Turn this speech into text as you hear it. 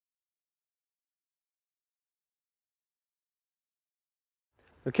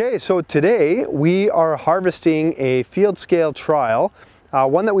Okay, so today we are harvesting a field scale trial,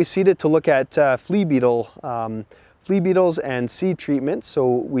 one that we seeded to look at flea beetles and seed treatment.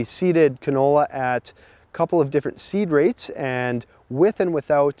 So we seeded canola at a couple of different seed rates and with and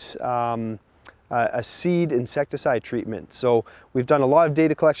without a seed insecticide treatment. So we've done a lot of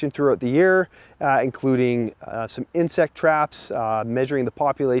data collection throughout the year, including some insect traps, measuring the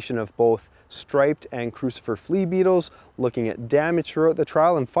population of both striped and crucifer flea beetles, looking at damage throughout the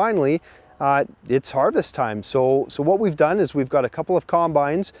trial, and finally it's harvest time. So what we've done is we've got a couple of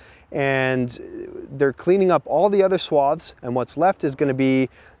combines and they're cleaning up all the other swaths, and what's left is going to be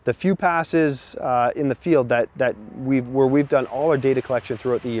the few passes in the field where we've done all our data collection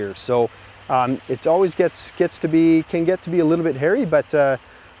throughout the year. So it's always can get to be a little bit hairy, but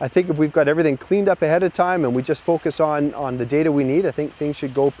I think if we've got everything cleaned up ahead of time and we just focus on the data we need, I think things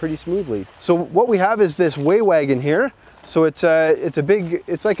should go pretty smoothly. So what we have is this weigh wagon here. So it's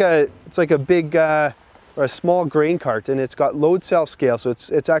like a big or a small grain cart, and it's got load cell scale, so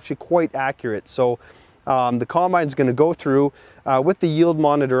it's actually quite accurate. So the combine is going to go through with the yield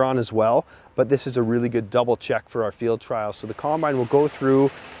monitor on as well, but this is a really good double check for our field trial. So the combine will go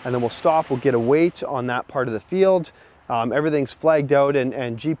through and then we'll stop, we'll get a weight on that part of the field. Everything's flagged out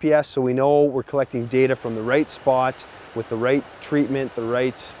and GPS, so we know we're collecting data from the right spot with the right treatment, the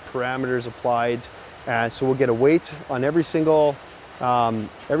right parameters applied. So we'll get a weight on every single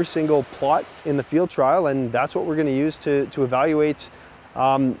plot in the field trial, and that's what we're going to use to evaluate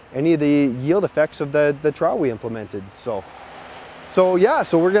any of the yield effects of the trial we implemented. So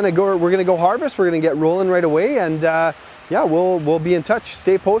we're gonna go harvest. We're gonna get rolling right away, and yeah, we'll be in touch.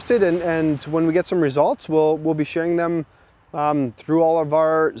 Stay posted, and when we get some results, we'll be sharing them through all of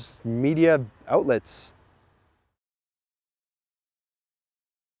our media outlets.